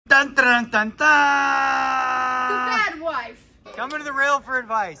Dun, dun, dun, dun. The bad wife. Coming to the rail for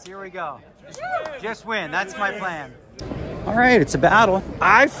advice. Here we go. Just win. That's my plan. All right, it's a battle.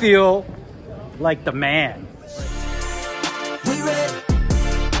 I feel like the man. We ready?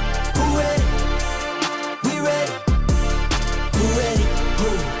 Who ready? We ready? Who ready? Who?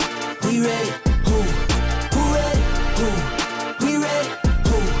 We ready? Who? Who ready? Who? We ready?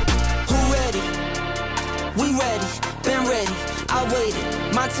 Who? Who ready? We ready. Been ready. I waited.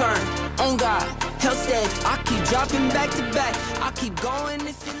 My turn. On God. Hell steady. I keep dropping back to back. I keep going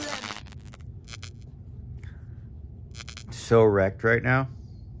if it let me. So wrecked right now.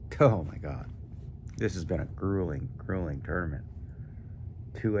 Oh my God. This has been a grueling tournament.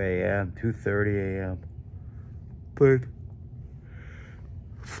 2 a.m., 2:30 a.m. But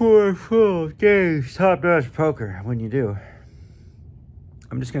 4 full days, top-notch poker. When you do,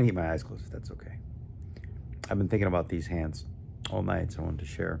 I'm just gonna keep my eyes closed if that's okay. I've been thinking about these hands all night, so I wanted to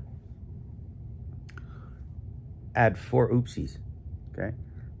share. Add 4 oopsies. Okay.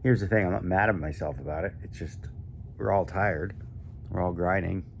 Here's the thing: I'm not mad at myself about it. It's just we're all tired, we're all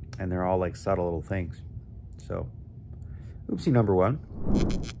grinding. And they're all like subtle little things. So, oopsie number 1,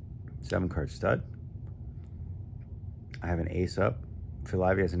 7-card stud. I have an ace up. Phil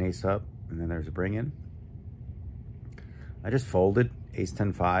Ivey has an ace up, and then there's a bring in. I just folded ace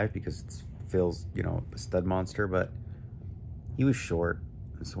 10-5 because it's Phil's, you know, a stud monster, but he was short.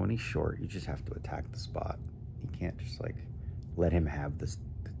 And so when he's short, you just have to attack the spot. You can't just like let him have the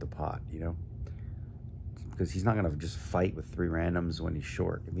pot, you know? Because he's not going to just fight with 3 randoms when he's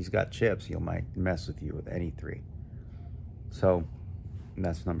short. If he's got chips, he might mess with you with any 3. So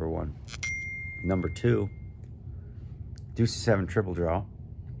that's number 1. Number 2, deuce 7 triple draw.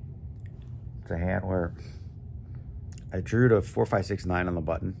 It's a hand where I drew to 4, 5, 6, 9 on the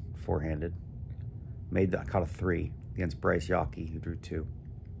button, 4-handed. I caught a 3 against Bryce Yockey, who drew 2.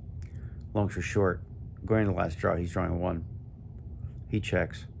 Long for short. Going to the last draw, he's drawing 1. He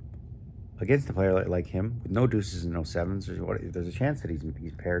checks. Against a player like him, with no deuces and no 7s, there's a chance that he's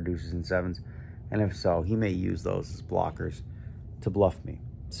paired deuces and 7s. And if so, he may use those as blockers to bluff me.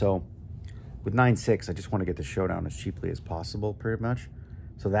 So with 9-6, I just want to get the showdown as cheaply as possible, pretty much.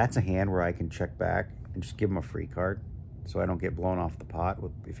 So that's a hand where I can check back and just give him a free card so I don't get blown off the pot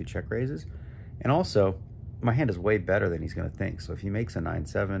if he check raises. And also, my hand is way better than he's going to think. So if he makes a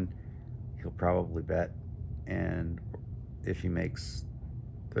 9-7, he'll probably bet. And if he makes...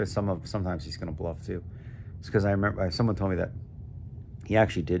 sometimes he's going to bluff too. It's because I remember someone told me that he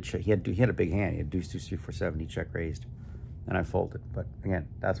actually did check. He had a big hand. He had deuce, 2, 3, 4, 7. He check raised, and I folded. But again,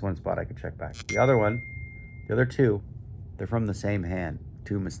 that's one spot I could check back. The other 2, they're from the same hand.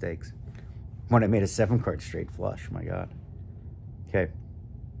 2 mistakes. When I made a 7-card straight flush, my God. Okay,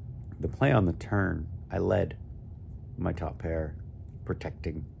 the play on the turn, I led my top pair,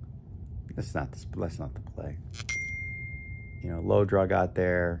 protecting. That's not the play. You know, low draw got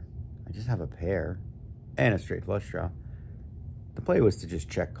there. I just have a pair and a straight flush draw. The play was to just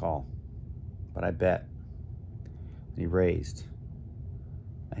check call, but I bet. And he raised.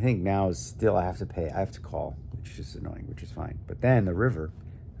 I think now is still I have to pay. I have to call, which is just annoying, which is fine. But then the river,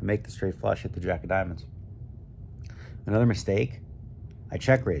 I make the straight flush, hit the jack of diamonds. Another mistake, I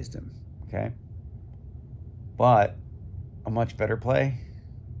check raised him, okay? But a much better play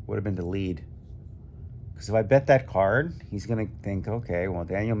would have been to lead. Because if I bet that card, he's going to think, okay, well,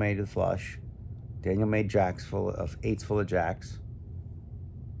 Daniel made the flush. Daniel made jacks full of 8s full of jacks.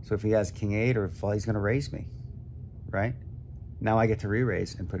 So if he has king 8 or flush, he's going to raise me, right? Now I get to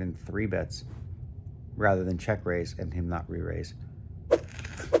re-raise and put in 3 bets rather than check raise and him not re-raise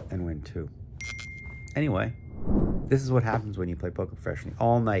and win 2. Anyway, this is what happens when you play poker professionally.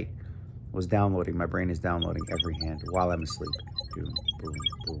 All night was downloading. My brain is downloading every hand while I'm asleep. Boom, boom,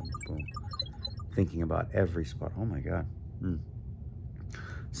 boom, boom. Thinking about every spot. Oh my God.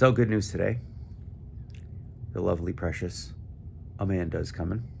 So good news today. The lovely, precious Amanda's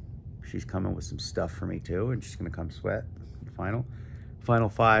coming. She's coming with some stuff for me too, and she's gonna come sweat. Final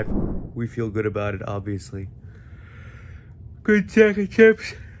 5. We feel good about it, obviously. Good sack of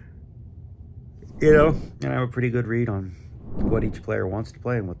chips. You know, and I have a pretty good read on what each player wants to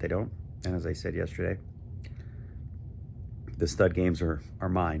play and what they don't. And as I said yesterday, the stud games are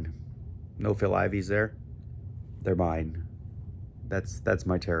mine. No Phil Ivey's there. They're mine. That's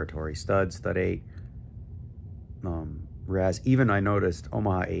my territory. Stud 8. Raz. Even I noticed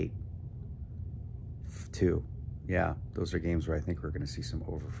Omaha 8. 2. Yeah, those are games where I think we're going to see some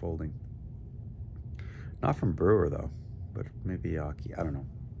overfolding. Not from Brewer though, but maybe Yockey. I don't know.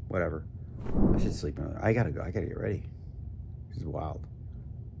 Whatever. I should sleep another. I gotta go. I gotta get ready. This is wild.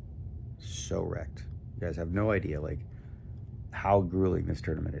 So wrecked. You guys have no idea like how grueling this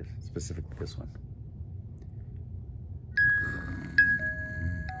tournament is, specifically this one.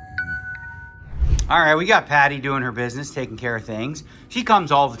 All right, we got Patty doing her business, taking care of things. She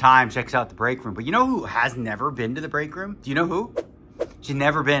comes all the time, checks out the break room. But you know who has never been to the break room? Do you know who? She's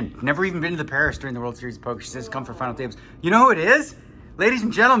never been. Never even been to the Paris during the World Series of Poker. She says come for final tables. You know who it is? Ladies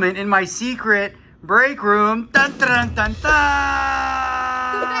and gentlemen, in my secret break room. Dun, dun, dun, dun, dun.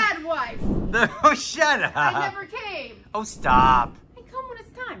 The bad wife. Oh, shut up. I never came. Oh, stop. I come when it's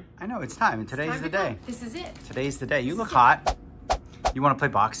time. I know, it's time, and today's the day. This is it. Today's the day. You look hot. You want to play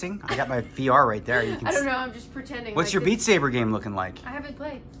boxing? I got my VR right there. You can I don't know. I'm just pretending. What's like your this. Beat Saber game looking like? I haven't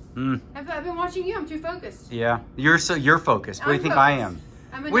played. Mm. I've been watching you. I'm too focused. Yeah, you're focused. What do you think I am?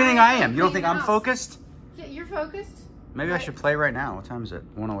 I'm What do you think I am? You don't think I'm focused? Yeah, you're focused. Maybe I should play right now. What time is it?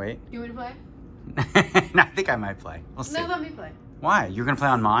 1:08. You want me to play? No, I think I might play. We'll see. No, let me play. Why? You're gonna play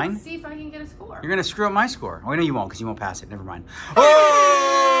on mine? See if I can get a score. You're gonna screw up my score. Oh, no, you won't, because you won't pass it. Never mind. Probably Oh!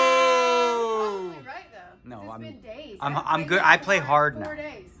 right though. No, It's been days. I'm good. I play hard now. 4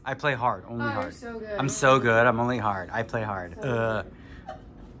 days. I play hard. Only hard. You're so good. I'm so good. I'm only hard. I play hard.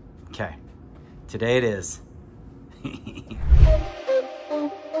 Okay. Today it is.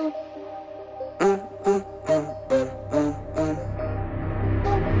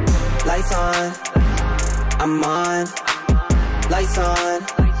 Lights on, I'm on. Lights on,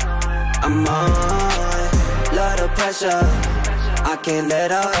 I'm on. Love the pressure, I can't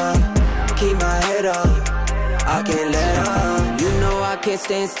let up. Keep my head up, I can't let up. You know I can't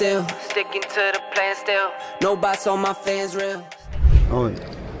stand still. Sticking to the plan still. No bots on my fans real. Oh.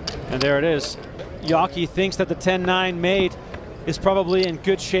 And there it is. Yockey thinks that the 10-9 made is probably in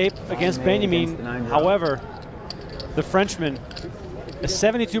good shape against Benjamin. However, the Frenchman, a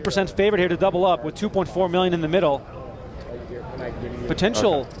 72% favorite here to double up with 2.4 million in the middle.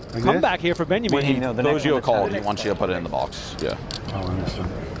 Potential comeback here for Benjamin. When he throws you a call, he wants you to put it in the box. Yeah. Oh, I understand.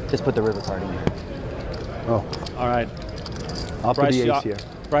 Just put the river card in here. Oh. All right. I'll put the ace here.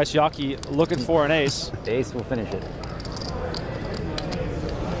 Bryce Yockey looking for an ace. The ace will finish it.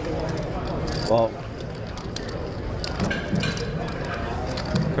 Well,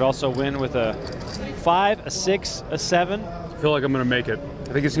 could also win with a 5, a 6, a 7. I feel like I'm going to make it.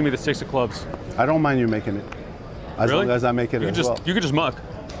 I think it's going to be the 6 of clubs. I don't mind you making it. As Really? long as I make it as well. You could just muck.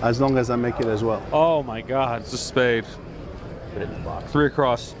 As long as I make it as well. Oh my God. It's a spade. Put it in the box. 3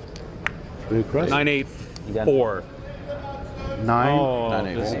 across. 3 across? 9, 8, You got 4. 9. Oh, 9,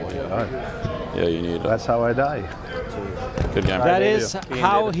 8, 4. Yeah, you need it. That's how I die. Good game. that is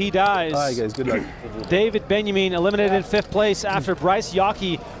how he dies. All right, guys. Good luck. David Benjamin eliminated in 5th place after Bryce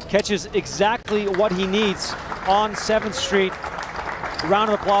Yockey catches exactly what he needs on 7th Street.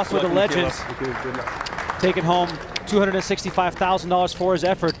 Round of applause for the legend. Taking home $265,000 for his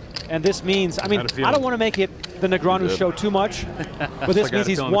effort. And this means, I mean, I don't want to make it the Negreanu show too much, but this means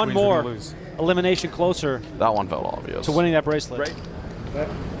he's one more elimination closer That one felt obvious. to winning that bracelet.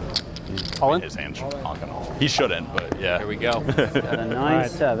 His hands not gonna hold. He shouldn't, but yeah. Here we go. Got a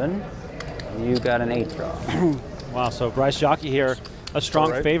 9-7. You got an 8 draw. Wow, so Bryce Yockey here, a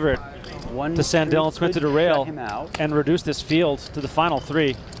strong favorite to send Dylan Smith to the rail and reduce this field to the final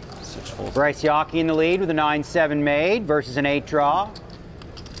 3. Bryce Yockey in the lead with a 9-7 made versus an 8 draw.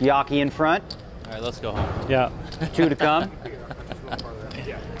 Yockey in front. All right, let's go home. Yeah. 2 to come.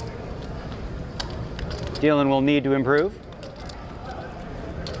 Dylan will need to improve.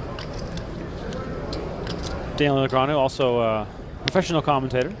 Daniel Negreanu, also a professional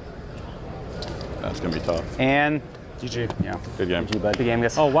commentator. That's gonna be tough. And GG. yeah, Good game. but the game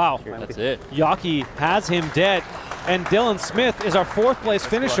gets. Oh, wow. That's it. Yockey has him dead. And Dylan Smith is our 4th place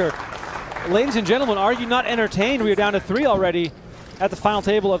finisher. Ladies and gentlemen, are you not entertained? We are down to 3 already at the final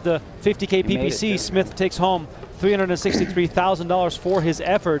table of the 50K PPC. Smith takes home $363,000 for his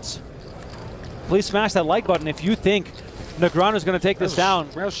efforts. Please smash that like button if you think Negreanu is going to take this down.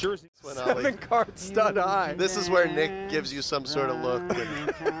 7 card stud high. This is where Nick gives you some sort of look.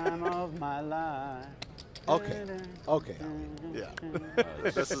 Okay. Okay. Yeah.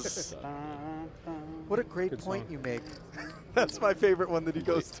 This is. What a great point you make. That's my favorite one that he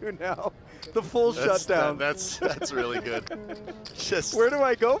goes to now. The full shutdown. That's really good. Just where do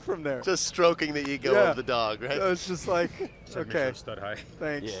I go from there? Just stroking the ego of the dog, right? It's just like, okay. Stud high.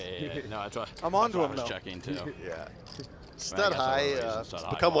 Thanks. Yeah. No, that's what I'm on to him I was though. checking too. Yeah. Stud high. It's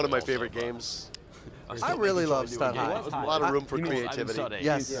become one of my favorite games. I really love Stud High. A lot of room for creativity.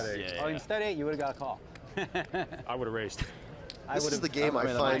 Yes. Oh, instead 8, you would have got a call. I would have raised. This is the game I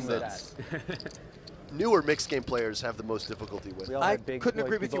find that newer mixed game players have the most difficulty with. I couldn't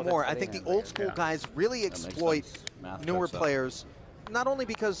agree with you more. I think the old school guys really exploit newer players, not only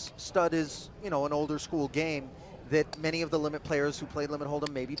because Stud is, you know, an older school game, that many of the limit players who play limit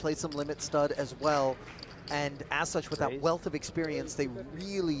hold'em maybe play some limit stud as well. And as such, with that wealth of experience, they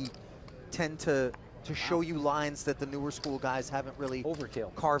really tend to show you lines that the newer school guys haven't really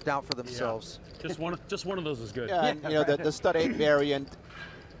carved out for themselves. Yeah. Just one of those is good. Yeah, and you know, the stud 8 variant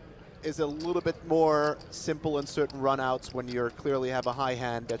is a little bit more simple in certain runouts when you clearly have a high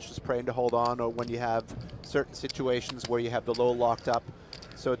hand that's just praying to hold on, or when you have certain situations where you have the low locked up.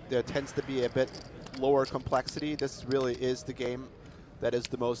 So there tends to be a bit lower complexity. This really is the game that is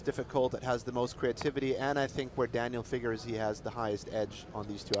the most difficult, that has the most creativity, and I think where Daniel figures he has the highest edge on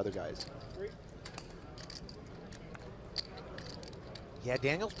these two other guys. Yeah,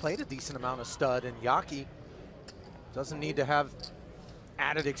 Daniel's played a decent amount of stud, and Yaki doesn't need to have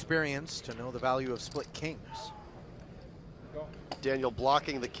added experience to know the value of split kings. Daniel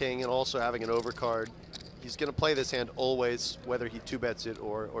blocking the king and also having an overcard. He's going to play this hand always, whether he 2-bets it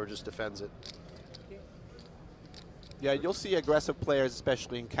or just defends it. Yeah, you'll see aggressive players,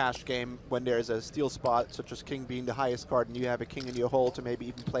 especially in cash game, when there's a steal spot, such as king being the highest card, and you have a king in your hole to maybe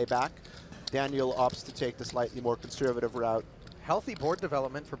even play back. Daniel opts to take the slightly more conservative route. Healthy board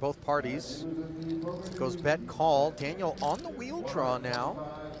development for both parties. Goes bet call. Daniel on the wheel draw now.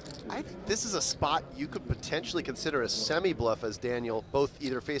 I think this is a spot you could potentially consider a semi-bluff as Daniel, both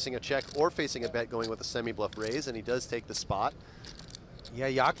either facing a check or facing a bet going with a semi-bluff raise, and he does take the spot. Yeah,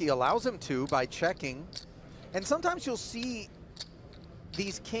 Yaki allows him to by checking. And sometimes you'll see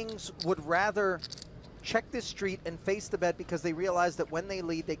these kings would rather check this street and face the bet because they realize that when they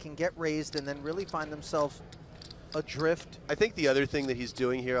lead, they can get raised and then really find themselves adrift. I think the other thing that he's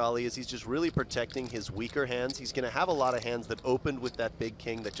doing here, Ali, is he's just really protecting his weaker hands. He's going to have a lot of hands that opened with that big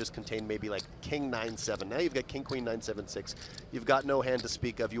king that just contained maybe like king 9-7. Now you've got king queen 9-7-6. You've got no hand to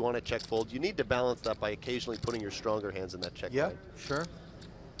speak of. You want to check fold. You need to balance that by occasionally putting your stronger hands in that check. Yeah, sure.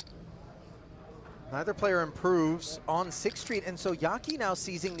 Neither player improves on 6th Street, and so Yaki now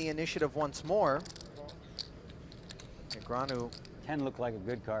seizing the initiative once more. Negreanu 10 looked like a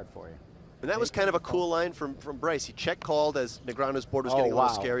good card for you. And that was kind of a cool line from Bryce. He check called as Negreanu's board was getting a little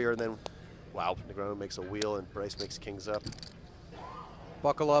scarier, and then, wow, Negreanu makes a wheel and Bryce makes kings up.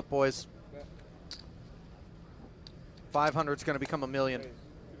 Buckle up, boys. 500 is going to become a million.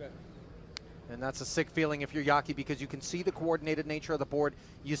 And that's a sick feeling if you're Yaki, because you can see the coordinated nature of the board.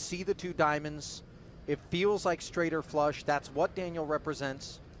 You see the 2 diamonds. It feels like straight or flush. That's what Daniel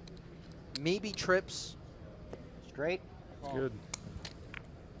represents. Maybe trips. Straight. Good.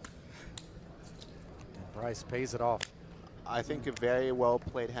 And Bryce pays it off. I think a very well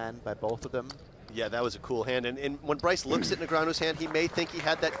played hand by both of them. Yeah, that was a cool hand. And when Bryce looks at Negreanu's hand, he may think he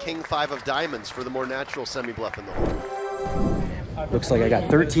had that king 5 of diamonds for the more natural semi-bluff in the hole. Looks like I got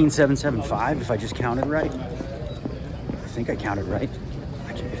 13-7-7-5 if I just counted right. I think I counted right.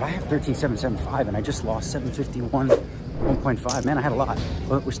 If I have 13-7-7-5 and I just lost 751, 1.5, man, I had a lot.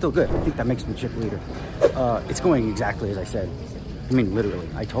 But we're still good. I think that makes me chip leader. It's going exactly as I said. I mean, literally.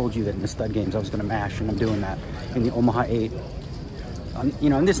 I told you that in the stud games I was going to mash, and I'm doing that. In the Omaha 8, you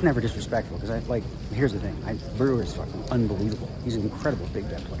know, and this is never disrespectful, because here's the thing. Brewer is fucking unbelievable. He's an incredible big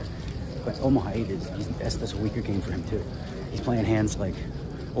bet player. But Omaha 8 that's a weaker game for him too. He's playing hands like,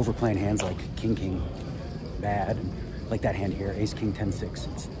 overplaying hands like king, bad, and like that hand here, ace king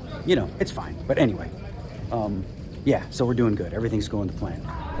 10-6. It's, you know, it's fine. But anyway, yeah, so we're doing good. Everything's going to plan.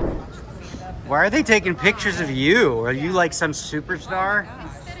 Why are they taking pictures of you? Are you like some superstar?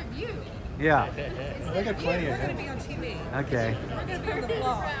 Instead of you. Yeah. I got plenty of them. We're going to be on TV. Okay. We're going to be on the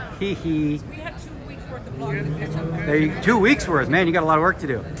vlog. Hee hee. We had 2 weeks worth of vlogs. 2 weeks worth, man. You got a lot of work to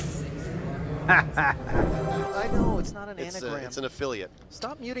do. I know, it's not an anagram. It's an affiliate.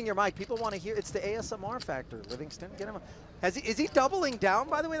 Stop muting your mic. People want to hear. It's the ASMR factor. Livingston, get him. Is he doubling down?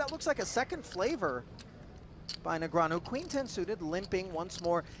 By the way, that looks like a second flavor by Negreanu. Queen 10 suited, limping once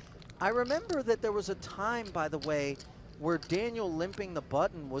more. I remember that there was a time, by the way, where Daniel limping the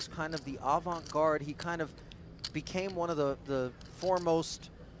button was kind of the avant-garde. He kind of became one of the foremost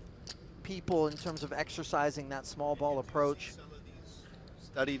people in terms of exercising that small ball approach.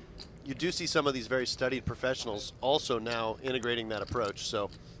 Studied. You do see some of these very studied professionals also now integrating that approach.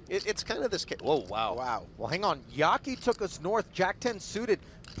 So it's kind of this case. Whoa, wow. Wow. Well, hang on. Yaki took us north. Jack 10 suited.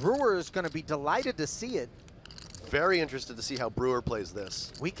 Brewer is going to be delighted to see it. Very interested to see how Brewer plays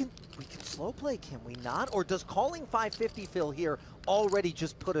this. We can slow play, can we not? Or does calling 550 Phil here already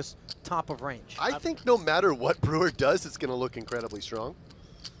just put us top of range? I think no matter what Brewer does, it's going to look incredibly strong.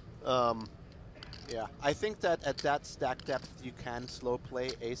 Yeah, I think that at that stack depth, you can slow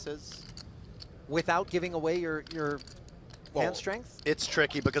play aces. Without giving away your hand strength? It's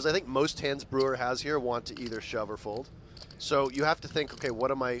tricky because I think most hands Brewer has here want to either shove or fold. So you have to think, okay,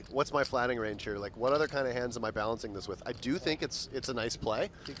 what's my flattening range here? Like, what other kind of hands am I balancing this with? I do think it's a nice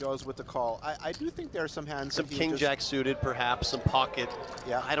play. He goes with the call. I do think there are some hands. Some king jack suited, perhaps some pocket.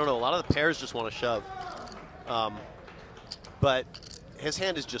 Yeah, I don't know. A lot of the pairs just want to shove. But his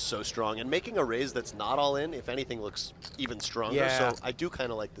hand is just so strong, and making a raise that's not all in, if anything, looks even stronger. Yeah. So I do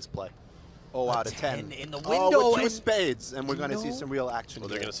kind of like this play. Oh, out of 10 in the window. Oh, with 2 spades, and we're going to see some real action. Well,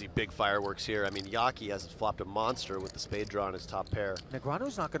 they're here. going to see big fireworks here. I mean, Yaki has flopped a monster with the spade draw on his top pair.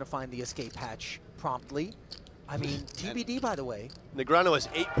 Negreanu's not going to find the escape hatch promptly. I mean, TBD, by the way. Negreanu has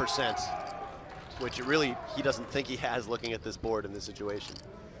 8%, which he doesn't think he has looking at this board in this situation.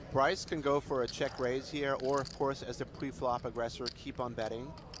 Bryce can go for a check raise here, or of course, as the pre-flop aggressor, keep on betting.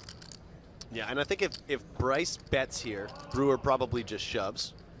 Yeah, and I think if Bryce bets here, Brewer probably just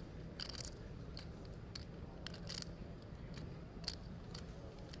shoves.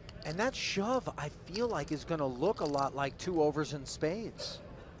 And that shove, I feel like, is going to look a lot like 2 overs in spades.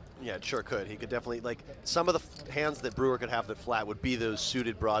 Yeah, it sure could. He could definitely, like, some of the hands that Brewer could have that flat would be those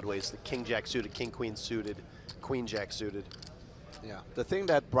suited broadways, the king jack suited, king queen suited, queen jack suited. Yeah. The thing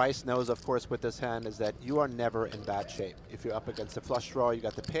that Bryce knows, of course, with this hand is that you are never in bad shape. If you're up against a flush draw, you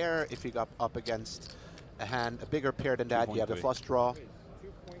got the pair. If you got up against a hand, a bigger pair than that, you have the flush draw.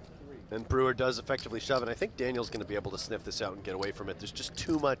 And Brewer does effectively shove, and I think Daniel's going to be able to sniff this out and get away from it. There's just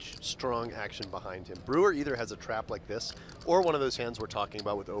too much strong action behind him. Brewer either has a trap like this, or one of those hands we're talking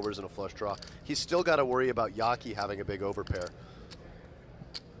about with overs and a flush draw. He's still got to worry about Yaki having a big overpair.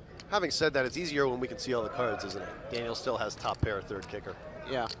 Having said that, it's easier when we can see all the cards, isn't it? Daniel still has top pair, third kicker.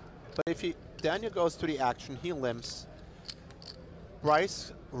 Yeah, but if Daniel goes to the action, he limps.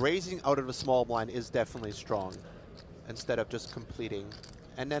 Bryce raising out of the small blind is definitely strong, instead of just completing.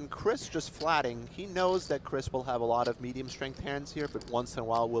 And then Chris just flatting. He knows that Chris will have a lot of medium strength hands here, but once in a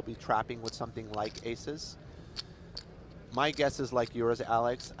while we'll be trapping with something like aces. My guess is like yours,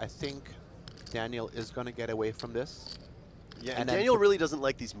 Alex. I think Daniel is going to get away from this. Yeah, and Daniel really doesn't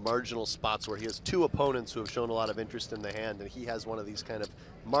like these marginal spots where he has 2 opponents who have shown a lot of interest in the hand, and he has one of these kind of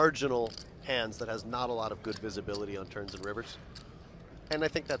marginal hands that has not a lot of good visibility on turns and rivers. And I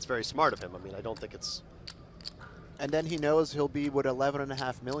think that's very smart of him. I mean, I don't think it's... And then he knows he'll be with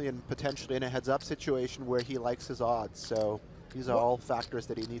 11.5 million potentially in a heads-up situation where he likes his odds. So these are all factors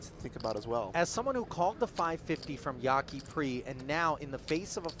that he needs to think about as well. As someone who called the 550 from Yaki pre, and now in the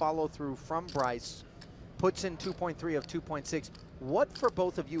face of a follow-through from Bryce, puts in 2.3 of 2.6, what for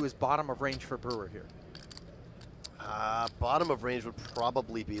both of you is bottom of range for Brewer here? Bottom of range would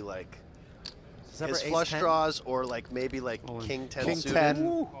probably be like his Ace flush 10? draws, or like maybe like king 10 King suited.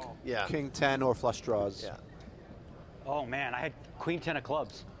 10, Yeah. King 10 or flush draws. Yeah. Oh man, I had queen 10 of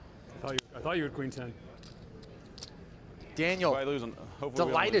clubs. I thought you had queen 10. Daniel,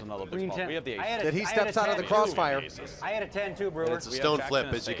 delighted that he steps out of the crossfire. I had a 10 too, Brewer. And it's a stone flip,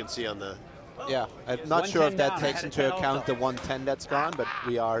 as you can see on the... Yeah, I'm not sure if that takes into account the 110 that's gone, but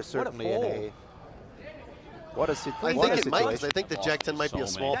we are certainly in a... What a situation. I think it might, because I think the Jack 10 might be a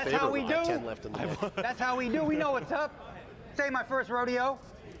small That's favorite how we with do. Jack 10 left in the game. That's how we do. We know what's up. Say my first rodeo.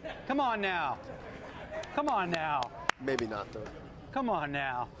 Come on now. Come on now. Maybe not, though. Come on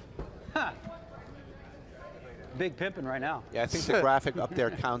now. Huh. Big pimping right now. Yeah, I think the graphic up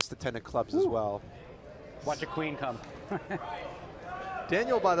there counts the 10 of clubs as well. Watch a queen come.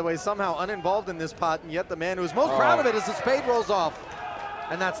 Daniel, by the way, somehow uninvolved in this pot, and yet the man who's most proud of it as the spade rolls off.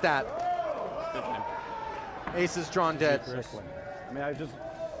 And that's that. Ace is drawn dead. I mean, I just...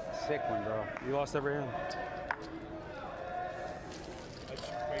 Sick one, bro. You lost every hand.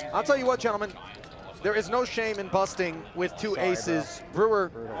 I'll tell you what, gentlemen. There is no shame in busting with 2 aces. Brewer,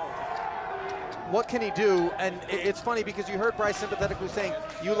 what can he do? And it's funny because you heard Bryce sympathetically saying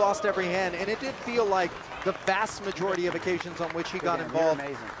you lost every hand, and it did feel like the vast majority of occasions on which he got involved,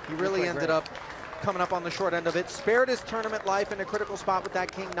 he really ended up coming up on the short end of it. Spared his tournament life in a critical spot with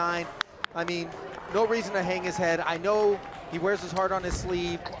that king 9. I mean, no reason to hang his head. I know he wears his heart on his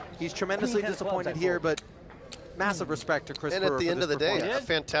sleeve. He's tremendously disappointed here, but massive respect to Chris And Brewer at the for end of this the day, performance. a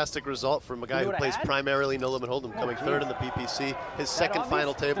fantastic result from a guy who plays primarily No Limit Hold'em, coming 3rd in the PPC, his second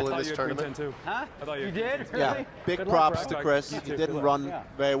final table in this tournament. Huh? You did? Yeah, Really? big props to Chris. He didn't run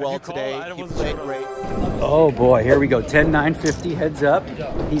very well today. He played great. Oh boy, here we go. 10-9-50 heads up.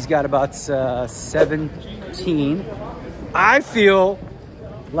 He's got about 17. I feel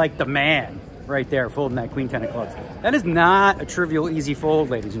like the man right there folding that queen 10 of clubs. That is not a trivial easy fold,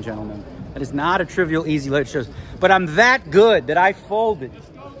 ladies and gentlemen. That is not a trivial easy let shows. But I'm that good that I folded.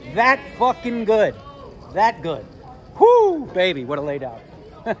 That fucking good. That good. Whoo, baby, what a lay down.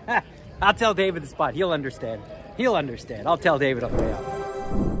 I'll tell David the spot. He'll understand. He'll understand. I'll tell David on the way out.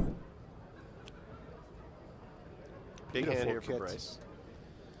 Big hand here for kit. Bryce.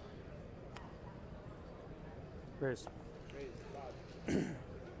 Grace. King,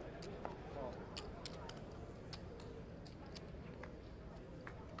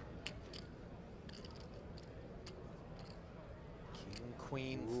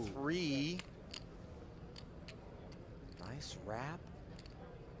 queen, 3. Nice wrap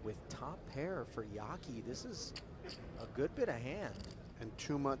with top pair for Yaki. This is a good bit of hand. And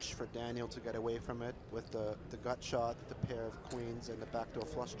too much for Daniel to get away from it with the gut shot, the pair of queens, and the backdoor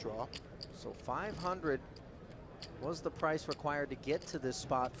flush draw. So 500 was the price required to get to this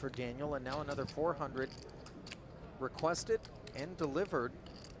spot for Daniel, and now another 400 requested and delivered.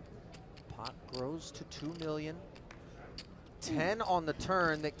 Pot grows to 2 million. 10 on the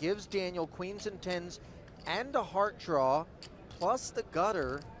turn that gives Daniel queens and 10s and a heart draw, plus the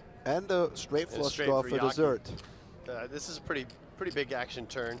gutter. And a straight flush draw for Yaki. dessert. This is a pretty big action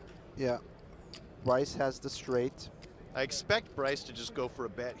turn. Yeah. Bryce has the straight. I expect Bryce to just go for a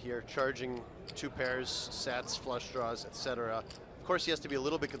bet here, charging 2 pairs, sets, flush draws, etc. Of course, he has to be a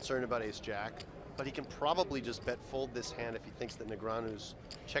little bit concerned about ace-jack, but he can probably just bet fold this hand if he thinks that Negreanu's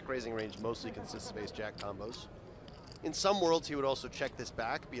check-raising range mostly consists of ace-jack combos. In some worlds, he would also check this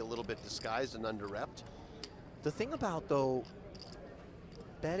back, be a little bit disguised and under-repped. The thing about, though,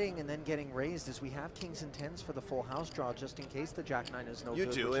 betting and then getting raised is we have kings and 10s for the full house draw just in case the jack-9 is no good,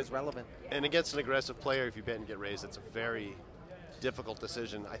 which is relevant. And against an aggressive player, if you bet and get raised, it's a very difficult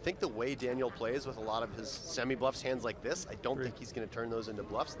decision. I think the way Daniel plays with a lot of his semi-bluffs hands like this, I don't think he's going to turn those into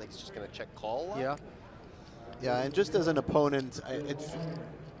bluffs. I think he's just going to check call a lot. Yeah. Yeah, and just as an opponent,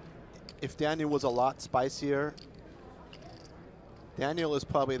 if Daniel was a lot spicier, Daniel is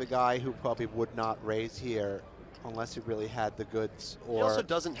probably the guy who probably would not raise here unless he really had the goods. Or he also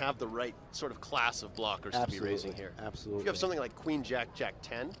doesn't have the right sort of class of blockers to be raising here. Absolutely. If you have something like Queen Jack, Jack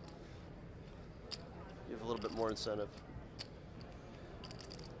 10, you have a little bit more incentive.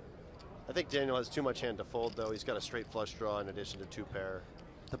 I think Daniel has too much hand to fold, though. He's got a straight flush draw in addition to 2 pair.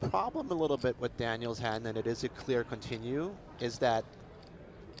 The problem a little bit with Daniel's hand, and it is a clear continue, is that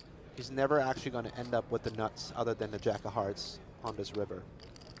he's never actually going to end up with the nuts other than the jack of hearts on this river.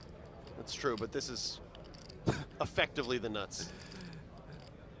 That's true, but this is effectively the nuts.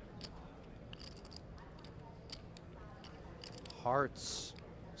 Hearts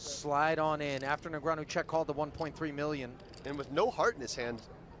slide on in after Negreanu check called the 1.3 million. And with no heart in his hand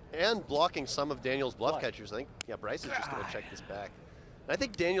and blocking some of Daniel's bluff catchers, I think, yeah, Bryce is just going to check this back. And I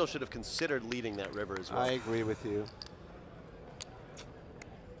think Daniel should have considered leading that river as well. I agree with you.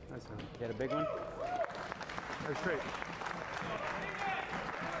 Nice one. Get a big one? Very straight.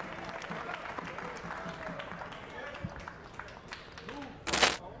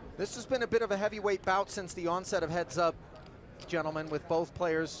 This has been a bit of a heavyweight bout since the onset of heads up, gentlemen, with both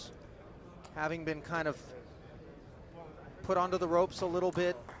players having been kind of put onto the ropes a little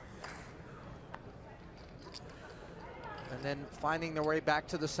bit and then finding their way back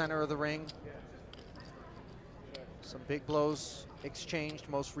to the center of the ring. Some big blows exchanged,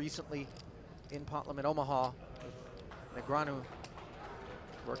 most recently in Pot Limit Omaha. Negreanu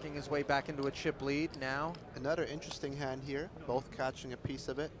working his way back into a chip lead now. Another interesting hand here, both catching a piece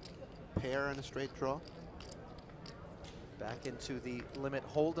of it. Pair and a straight draw. Back into the limit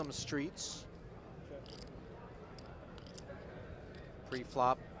hold'em streets.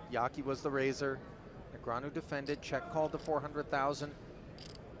 Pre-flop, Yaki was the raiser. Negreanu defended, check called to 400,000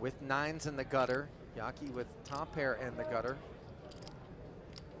 with 9s in the gutter. Yaki with top pair and the gutter.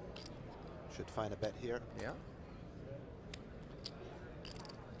 Should find a bet here. Yeah.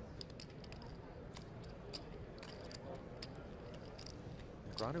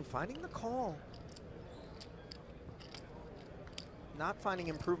 Negreanu finding the call. Not finding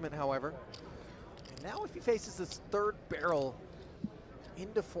improvement, however. And now if he faces this third barrel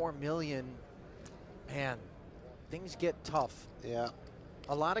into 4 million, man, things get tough. Yeah.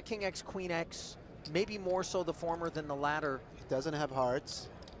 A lot of King X, Queen X, maybe more so the former than the latter. He doesn't have hearts.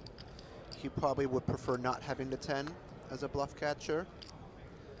 He probably would prefer not having the 10 as a bluff catcher.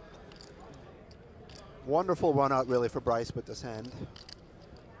 Wonderful run out really for Bryce with this hand.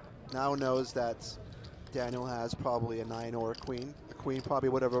 Now knows that Daniel has probably a 9 or a queen. A queen probably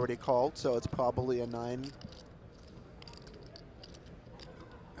would have already called, so it's probably a 9.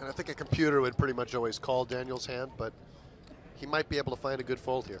 And I think a computer would pretty much always call Daniel's hand, but he might be able to find a good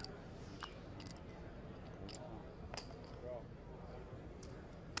fold here.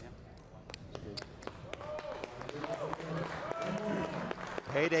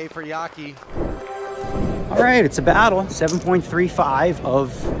 Payday for Yaki. All right, it's a battle. 7.35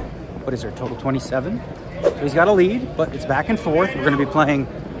 of, what is there, total 27? So he's got a lead, but it's back and forth. We're going to be playing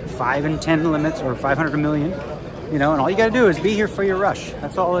 5 and 10 limits, or 500 million. You know, and all you got to do is be here for your rush.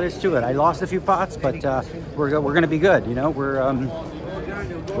 That's all it is to it. I lost a few pots, but we're going to be good. You know,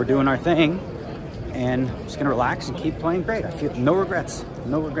 we're doing our thing, and just going to relax and keep playing great. I feel no regrets.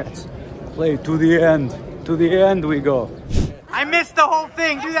 No regrets. Play to the end. To the end we go. I missed the whole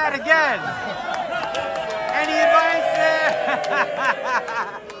thing. Do that again. Any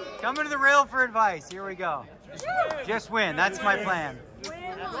advice? Coming to the rail for advice. Here we go. Just win. That's my plan.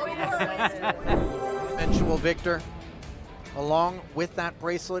 Eventual victor, along with that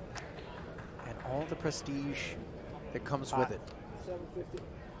bracelet and all the prestige that comes with it.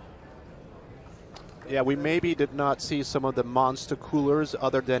 Yeah, we maybe did not see some of the monster coolers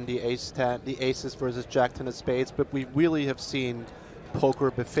other than the aces versus Jack 10 of spades, but we really have seen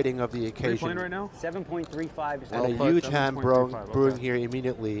poker befitting of the occasion. Right now? 7.35. And a huge hand brewing here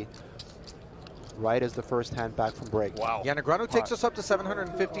immediately, right as the first hand back from break. Wow. Yeah, Negreanu takes us up to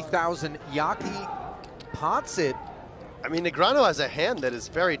 750,000. Yaki pots it. I mean, Negreanu has a hand that is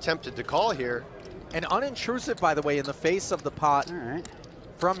very tempted to call here. And unintrusive, by the way, in the face of the pot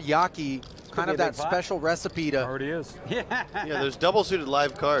from Yaki. Kind of that special recipe to... Already is. Yeah, there's double suited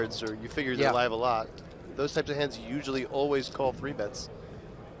live cards, or you figure they're live a lot. Those types of hands usually always call 3-bets.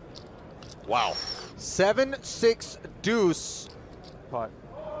 Wow. 7-6 deuce. Pot.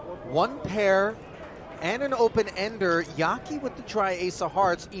 One pair and an open ender. Yaki with the try ace of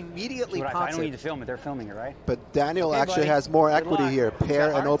hearts immediately pots I don't need to film it. They're filming it, right? But Daniel actually has more equity here.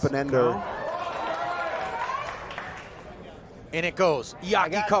 Pair and open ender. And it goes.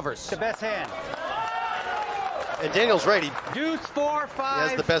 Yaki covers. The best hand. And Daniel's right. Deuce, 4, 5, he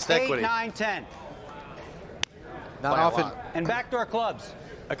has the best 8, equity. 9, 10. Not often. And backdoor clubs.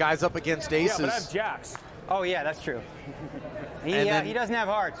 A guy's up against aces. Yeah, but I have jacks. Oh, yeah, that's true. He doesn't have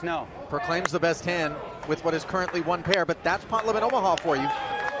hearts, no. Proclaims the best hand with what is currently one pair, but that's Pot Limit Omaha for you.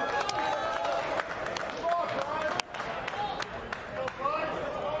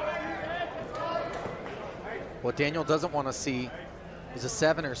 What Daniel doesn't want to see is a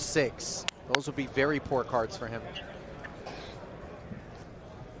 7 or 6. Those would be very poor cards for him.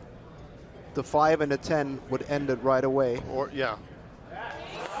 The 5 and the 10 would end it right away. Or yeah.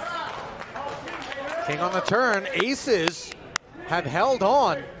 King on the turn. Aces have held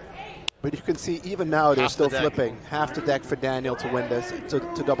on. But you can see even now they're still flipping. Half the deck for Daniel to win this,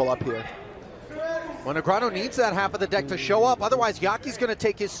 to double up here. Well, Negreanu needs that half of the deck to show up. Otherwise, Yaki's going to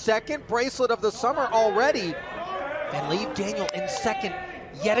take his second bracelet of the summer already and leave Daniel in second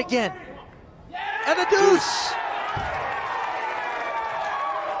yet again. And a deuce.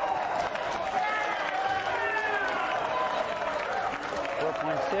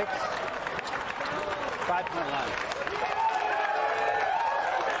 .6, 5.1.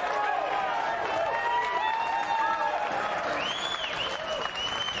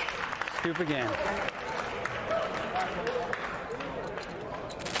 Scoop again.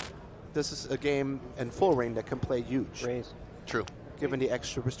 This is a game in full ring that can play huge. Raise. True. Given the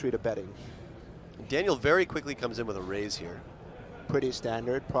extra street of betting. Daniel very quickly comes in with a raise here. Pretty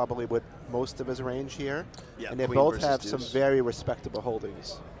standard, probably with most of his range here. Yeah, and they queen both versus have deuce. some very respectable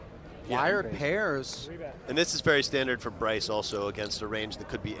holdings. Wired pairs. And this is very standard for Bryce also against a range that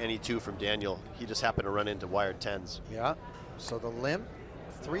could be any two from Daniel. He just happened to run into wired 10s. Yeah. So the limp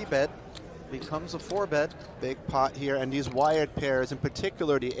 3-bet becomes a 4-bet. Big pot here, and these wired pairs, in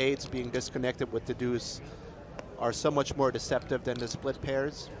particular the 8s being disconnected with the deuce, are so much more deceptive than the split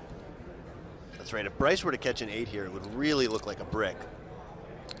pairs. That's right. If Bryce were to catch an 8 here, it would really look like a brick.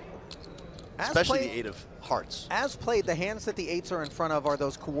 Especially the 8 of hearts. As played, the hands that the 8s are in front of are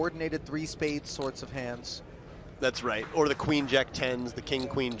those coordinated 3-spades sorts of hands. That's right. Or the queen jack 10s, the king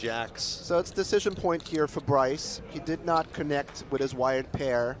queen jacks. So it's decision point here for Bryce. He did not connect with his wired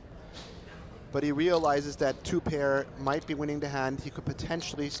pair, but he realizes that 2-pair might be winning the hand. He could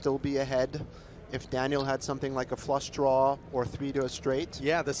potentially still be ahead if Daniel had something like a flush draw or 3 to a straight.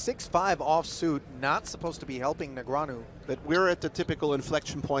 Yeah, the 6-5 offsuit not supposed to be helping Negreanu. But we're at the typical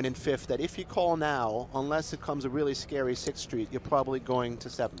inflection point in 5th that if you call now, unless it comes a really scary 6th street, you're probably going to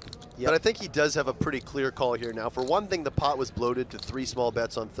 7th. Yep. But I think he does have a pretty clear call here now. For one thing, the pot was bloated to 3 small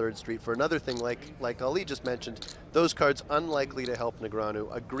bets on 3rd Street. For another thing, like Ali just mentioned, those cards unlikely to help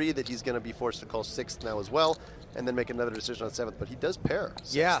Negreanu. Agree that he's going to be forced to call 6th now as well, and then make another decision on 7th. But he does pair.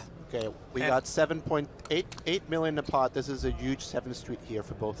 6th. Yeah. Okay, we got 7.8 million a pot. This is a huge 7th Street here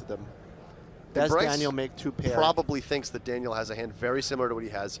for both of them. Does Daniel make 2-pair? Probably thinks that Daniel has a hand very similar to what he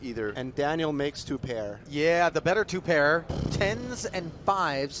has either. And Daniel makes 2-pair. Yeah, the better 2-pair. 10s and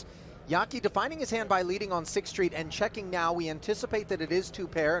 5s. Yaki defining his hand by leading on 6th Street and checking now. We anticipate that it is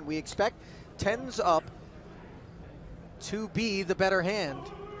 2-pair, and we expect 10s up to be the better hand.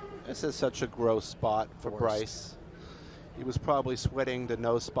 This is such a gross spot for Bryce. He was probably sweating the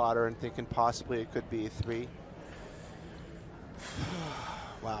no spotter and thinking possibly it could be 3.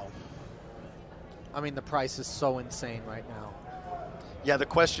 Wow. I mean, the price is so insane right now. Yeah, the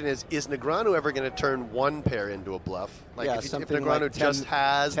question is Negreanu ever going to turn one pair into a bluff? Like yeah, if something Negreanu like just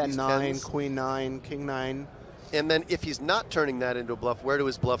has 10, these 9, tens, Queen 9, King 9. and then if he's not turning that into a bluff, where do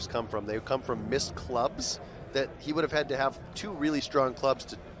his bluffs come from? They come from missed clubs that he would have had to have 2 really strong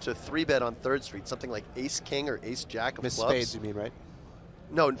clubs to 3-bet on 3rd Street, something like Ace-King or Ace-Jack of Missed clubs. spades, you mean, right?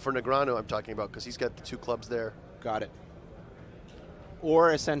 No, for Negreanu I'm talking about because he's got the 2 clubs there. Got it.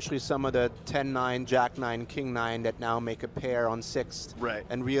 Or essentially some of the 10-9, Jack-9, King-9 that now make a pair on 6th. Right.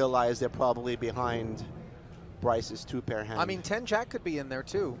 And realize they're probably behind Bryce's 2-pair hand. I mean, 10-Jack could be in there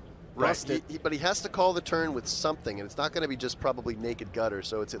too. Right, Busted. but he has to call the turn with something, and it's not going to be just probably naked gutter,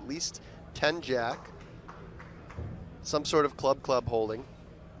 so it's at least 10-Jack, some sort of club holding.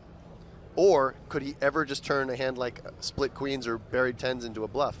 Or could he ever just turn a hand like split queens or buried 10s into a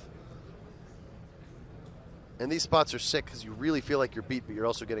bluff? And these spots are sick because you really feel like you're beat, but you're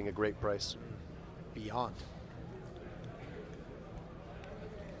also getting a great price. Beyond.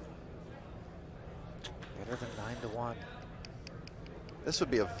 Better than 9-1. This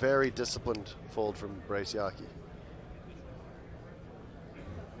would be a very disciplined fold from Bryce Yockey.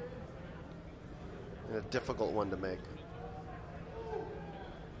 And a difficult one to make.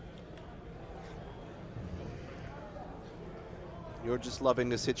 You're just loving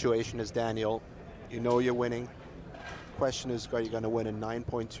the situation as Daniel. You know you're winning. Question is, are you going to win a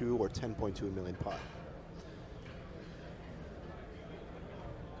 9.2 or 10.2 million pot?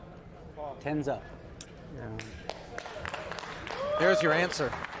 10's up. There's your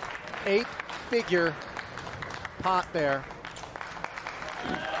answer. 8-figure pot there.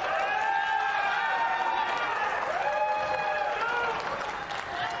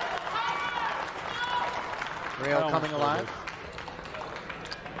 Rail coming alive.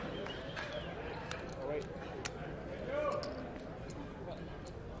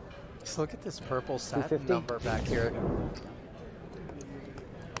 Just look at this purple satin number back here.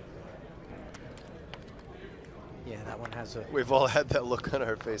 Yeah, that one has a... We've all had that look on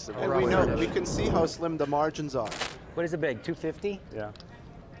our face. And we know, we can see how slim the margins are. What is it big, 250? Yeah.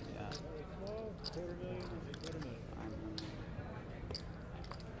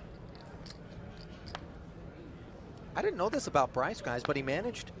 I didn't know this about Bryce, guys, but he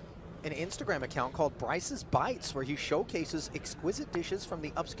managed an Instagram account called Bryce's Bites, where he showcases exquisite dishes from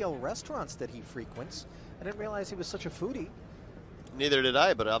the upscale restaurants that he frequents. I didn't realize he was such a foodie. Neither did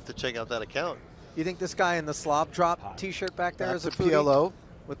I, but I'll have to check out that account. You think this guy in the slob drop t-shirt back there is a foodie? PLO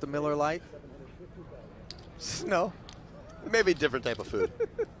with the Miller Lite? No. Maybe different type of food.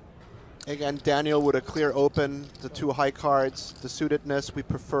 Again, Daniel with a clear open, the 2 high cards, the suitedness, we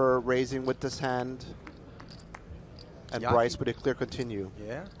prefer raising with this hand. And Yockey. Bryce with a clear continue.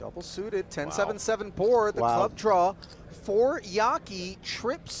 Yeah, double suited, 10-7-7 board, the club draw for Yockey,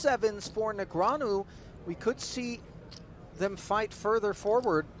 trip 7s for Negreanu. We could see them fight further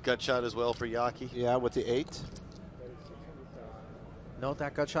forward. Gut shot as well for Yockey. Yeah, with the 8. Note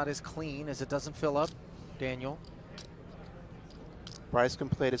that gut shot is clean as it doesn't fill up, Daniel. Bryce can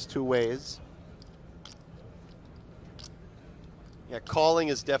play this 2 ways. Yeah, calling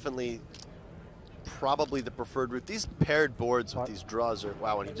is definitely probably the preferred route. These paired boards with these draws are,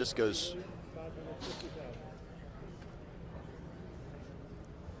 wow, and he just goes.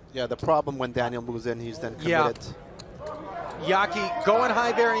 Yeah, the problem when Daniel moves in, he's then committed. Yockey going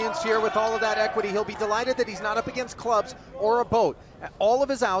high variance here with all of that equity. He'll be delighted that he's not up against clubs or a boat. All of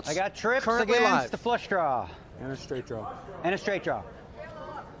his outs I got trips currently against live. the flush draw. And a straight draw. And a straight draw.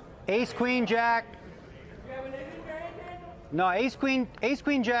 Ace, queen, jack. No, ace, queen,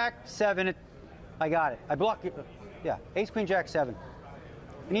 jack, 7. I got it. I block it. Yeah, ace, queen, jack, 7.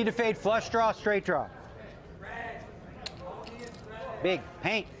 You need to fade flush draw, straight draw. Big,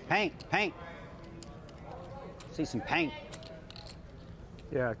 paint, paint, paint. See some paint.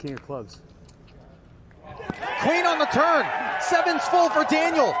 Yeah, king of clubs. Queen on the turn. 7's full for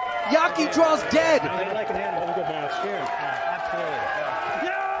Daniel. Yockey draws dead. I like an hand. Have a good match. Cheers. Absolutely.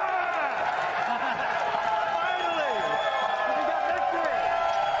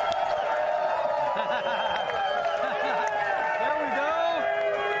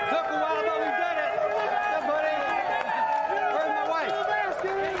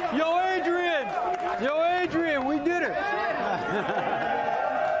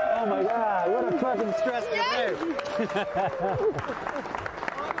 Oh my God, what a fucking stressful day.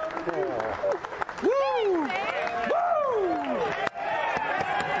 Woo! Woo!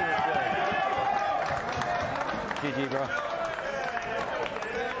 GG, bro.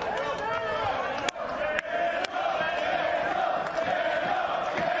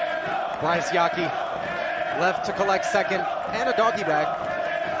 Bryce Yockey left to collect second and a doggy bag.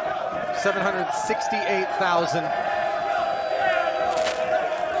 768,000.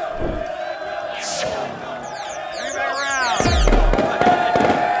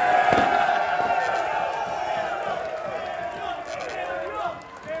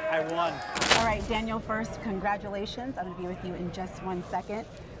 All right, Daniel, first, congratulations. I'm going to be with you in just 1 second.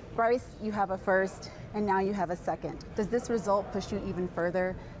 Bryce, you have a first, and now you have a second. Does this result push you even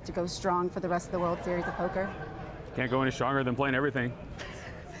further to go strong for the rest of the World Series of Poker? Can't go any stronger than playing everything.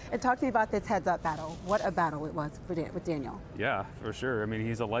 And talk to me about this heads-up battle. What a battle it was with Daniel. Yeah, for sure. I mean,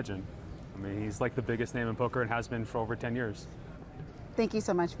 he's a legend. I mean, he's like the biggest name in poker and has been for over 10 years. Thank you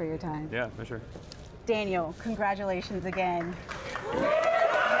so much for your time. Yeah, for sure. Daniel, congratulations again. Yes,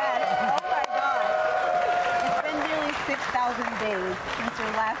 oh my God. It's been nearly 6,000 days since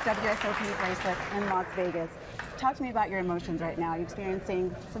your last WSOP bracelet in Las Vegas. Talk to me about your emotions right now. You're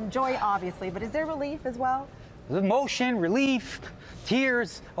experiencing some joy, obviously, but is there relief as well? Emotion, relief,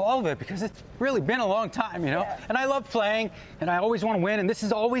 tears, all of it, because it's really been a long time, you know? Yeah. And I love playing, and I always want to win, and this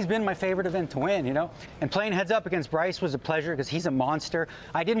has always been my favorite event to win, you know? And playing heads up against Bryce was a pleasure because he's a monster.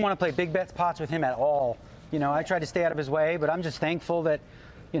 I didn't want to play big bets pots with him at all. You know, I tried to stay out of his way, but I'm just thankful that,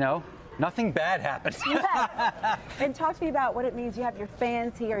 you know, nothing bad happened. Yes. And talk to me about what it means. You have your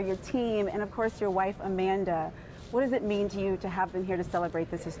fans here, your team, and of course your wife, Amanda. What does it mean to you to have them here to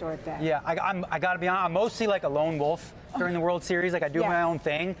celebrate this historic day? Yeah, I got to be honest, I'm mostly like a lone wolf during the World Series. Like I do my own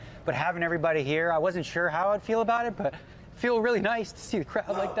thing, but having everybody here, I wasn't sure how I'd feel about it, but I feel really nice to see the crowd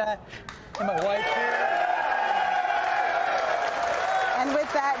like that. And my wife here. And with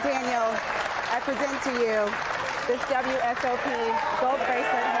that, Daniel, I present to you this WSOP gold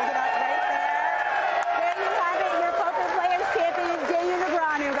bracelet. Hold it up right there. There you have it, your Poker Players champion, Daniel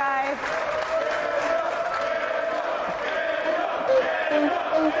Negreanu, guys.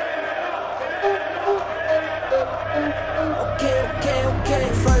 Okay.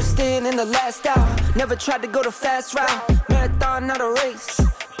 First in and the last out. Never tried to go the fast route. Marathon, not a race.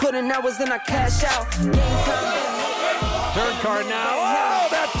 Put in hours, then I cash out. Game time. Third card now. Oh,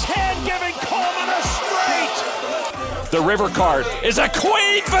 the 10 giving Coleman a straight. The river card is a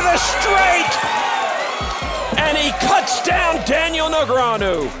queen for the straight. And he cuts down Daniel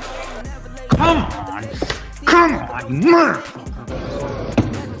Negreanu. Come on. Come on, Murph.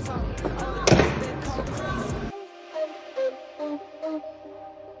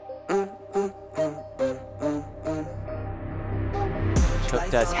 Chuck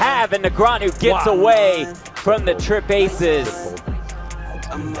does have, and Negreanu gets away from the trip aces.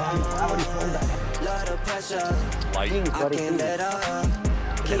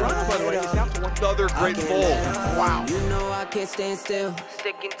 Negreanu, by the way, he's down to another great fold. Wow. You know I can't stand still.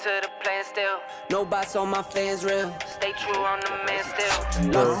 Sticking to the plan still. No bots on my fans real. Stay true on the man still.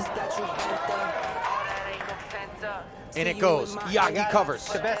 And it goes. Yockey covers.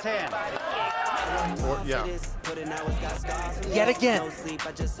 The best hand. Yeah. Yet again.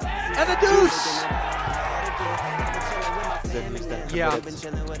 And the deuce. Yeah.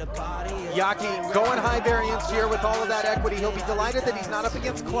 Yockey going high variance here with all of that equity. He'll be delighted that he's not up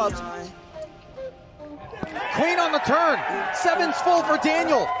against clubs. Queen on the turn. Seven's full for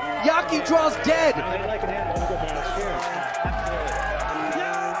Daniel. Yockey draws dead.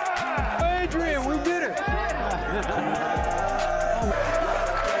 Adrian, we did it.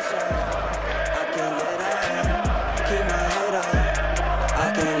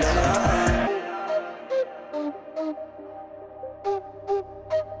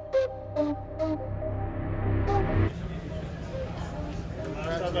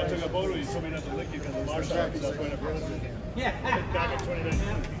 I took a photo, you told me not to lick you because of Marshall. That's why I brought it. Yeah. Back in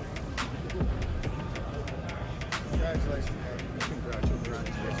 2019. Congratulations, man.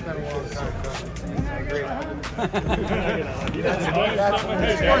 Congratulations. It's been a long time coming. Great.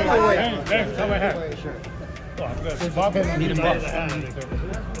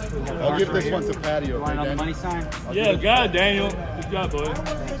 I'll give this one to Patio. Want another money sign? Yeah, God, Daniel. Good job, boy.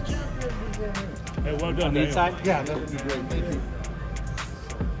 Hey, well done, on the inside? Yeah, that would be great. Thank you.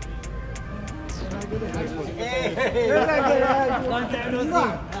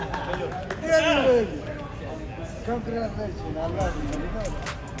 Congratulations, I love you.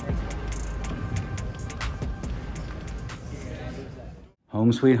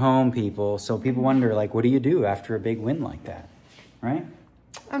 Home sweet home, people. So people wonder, like, what do you do after a big win like that, right?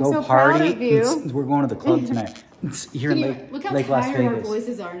 I'm so proud of you. We're going to the club tonight. Here in Look how Lake Las tired our Vegas.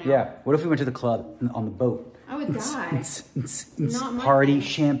 voices are now. Yeah. What if we went to the club on the boat? I would die. Not my Party, thing.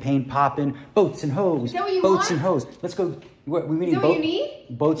 champagne popping, boats and hoes. Is that what you boats want? and hoes. Let's go. We need Is that what you need?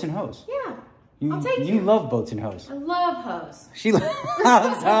 boats and hoes. Yeah. I'll take you love boats and hoes. I love hoes. She loves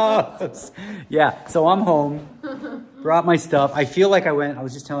hoes. Yeah, so I'm home, brought my stuff. I feel like I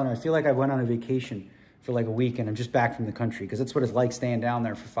was just telling her, I feel like I went on a vacation for like a week and I'm just back from the country because that's what it's like staying down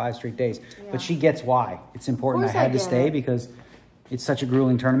there for 5 straight days. Yeah. But she gets why. It's important I had to stay because it's such a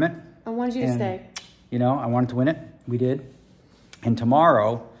grueling tournament. I wanted you to stay. You know, I wanted to win it. We did. And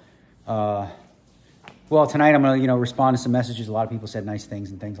tomorrow, well, tonight I'm going to, respond to some messages. A lot of people said nice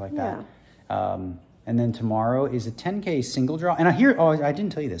things and things like that. And then tomorrow is a 10K single draw. And I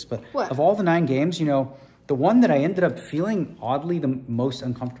didn't tell you this, but of all the 9 games, the one that I ended up feeling oddly the most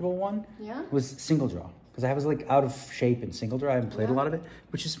uncomfortable one was single draw. Because I was like out of shape in single draw. I haven't played a lot of it,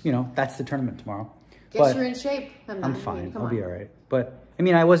 which is, that's the tournament tomorrow. Guess you're in shape. I'm fine. I'll be all right. But I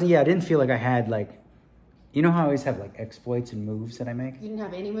mean, I didn't feel like I had like, how I always have like exploits and moves that I make? You didn't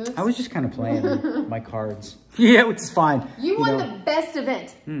have any moves? I was just kind of playing my cards. Yeah, which is fine. You won the best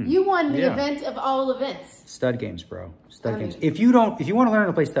event. You won the event of all events. Stud games, bro. Stud games. If you want to learn how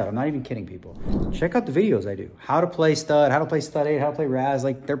to play stud, I'm not even kidding people. Check out the videos I do. How to play stud, how to play stud 8, how to play Raz.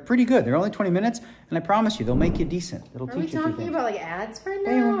 Like, they're pretty good. They're only 20 minutes, and I promise you, they'll make you decent. It'll teach you. Are we talking about like ads right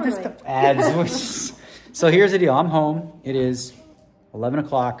now? Ads. So here's the deal. I'm home. It is 11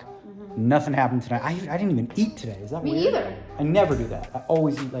 o'clock. Nothing happened tonight. I didn't even eat today. Is that weird? Me either. I never do that. I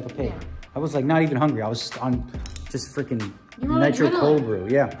always eat like a pig. Yeah. I was like not even hungry. I was on just freaking nitro cold brew.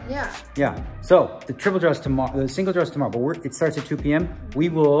 Yeah. Yeah. Yeah. So the triple draws tomorrow. The single draws tomorrow. But it starts at 2 p.m. We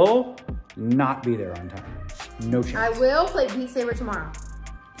will not be there on time. No chance. I will play Beat Saber tomorrow.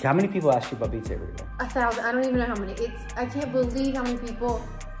 How many people asked you about Beat Saber today? 1,000. I don't even know how many. I can't believe how many people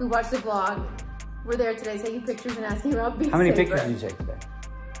who watched the vlog were there today taking pictures and asking about Beat Saber. How many pictures did you take today?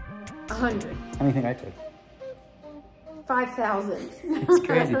 100. How many think I took? 5,000. It's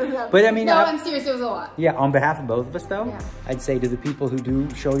crazy. But I mean, no, I'm serious. It was a lot. Yeah, on behalf of both of us, though, I'd say to the people who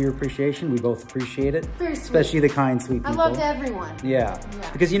do show your appreciation, we both appreciate it. Very sweet. Especially the kind, sweet people. I love everyone. Yeah.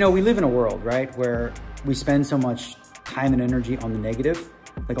 Because, we live in a world, right, where we spend so much time and energy on the negative.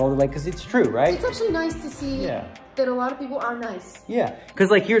 Because it's true, right? It's actually nice to see that a lot of people are nice. Yeah, because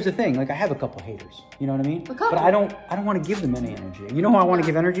here's the thing. I have a couple haters. You know what I mean? A couple. But I don't want to give them any energy. You know who I want to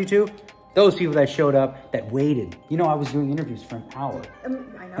give energy to? Those people that showed up, that waited. I was doing interviews for an hour. I know,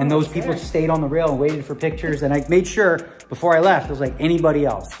 and those people stayed on the rail and waited for pictures. And I made sure before I left, it was like anybody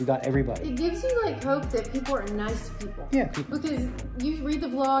else. We got everybody. It gives you hope that people are nice to people. Yeah. Because you read the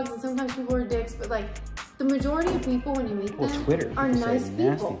vlogs and sometimes people are dicks, but the majority of people when you meet them Twitter, are nice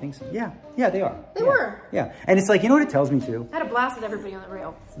people. Yeah, they are. They were. Yeah, and it's you know what it tells me too? I had a blast with everybody on the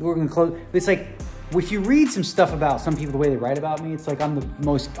rail. We're gonna close. It's if you read some stuff about some people, the way they write about me, it's I'm the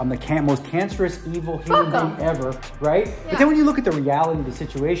most cancerous, evil human being ever, right? Yeah. But then when you look at the reality of the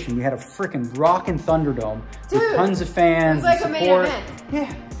situation, we had a freaking rockin' Thunderdome with tons of fans. It was and a support. main event.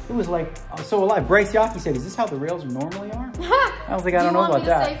 Yeah, it was so alive. Bryce Yockey said, "Is this how the rails normally are?" I was like, I don't know about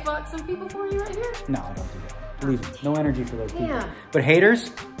that. Do you want me to say fuck some people for you right here? No, I don't do that. Believe me, no energy for those people. But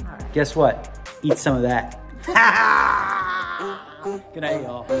haters, guess what? Eat some of that. Good night,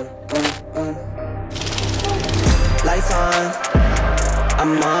 y'all. Lights on,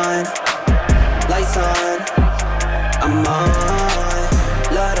 I'm on. Lights on, I'm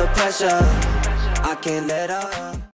on. Lot of pressure, I can't let up.